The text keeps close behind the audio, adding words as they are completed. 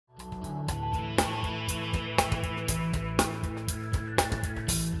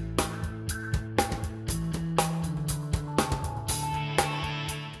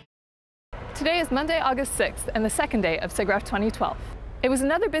Today is Monday, August 6th, and the second day of SIGGRAPH 2012. It was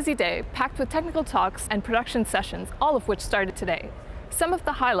another busy day, packed with technical talks and production sessions, all of which started today. Some of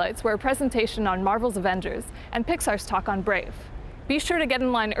the highlights were a presentation on Marvel's Avengers and Pixar's talk on Brave. Be sure to get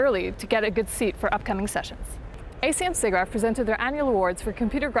in line early to get a good seat for upcoming sessions. ACM SIGGRAPH presented their annual awards for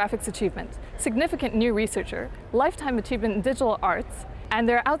Computer Graphics Achievement, Significant New Researcher, Lifetime Achievement in Digital Arts, and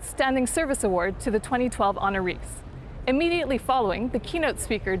their Outstanding Service Award to the 2012 honorees. Immediately following, the keynote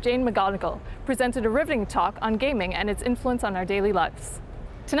speaker, Jane McGonigal, presented a riveting talk on gaming and its influence on our daily lives.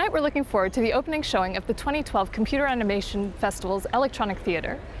 Tonight we're looking forward to the opening showing of the 2012 Computer Animation Festival's Electronic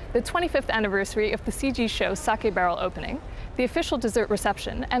Theater, the 25th anniversary of the CG show Sake Barrel opening, the official dessert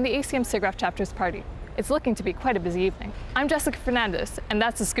reception, and the ACM SIGGRAPH chapter's party. It's looking to be quite a busy evening. I'm Jessica Fernandes, and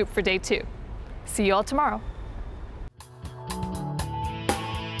that's the scoop for day 2. See you all tomorrow.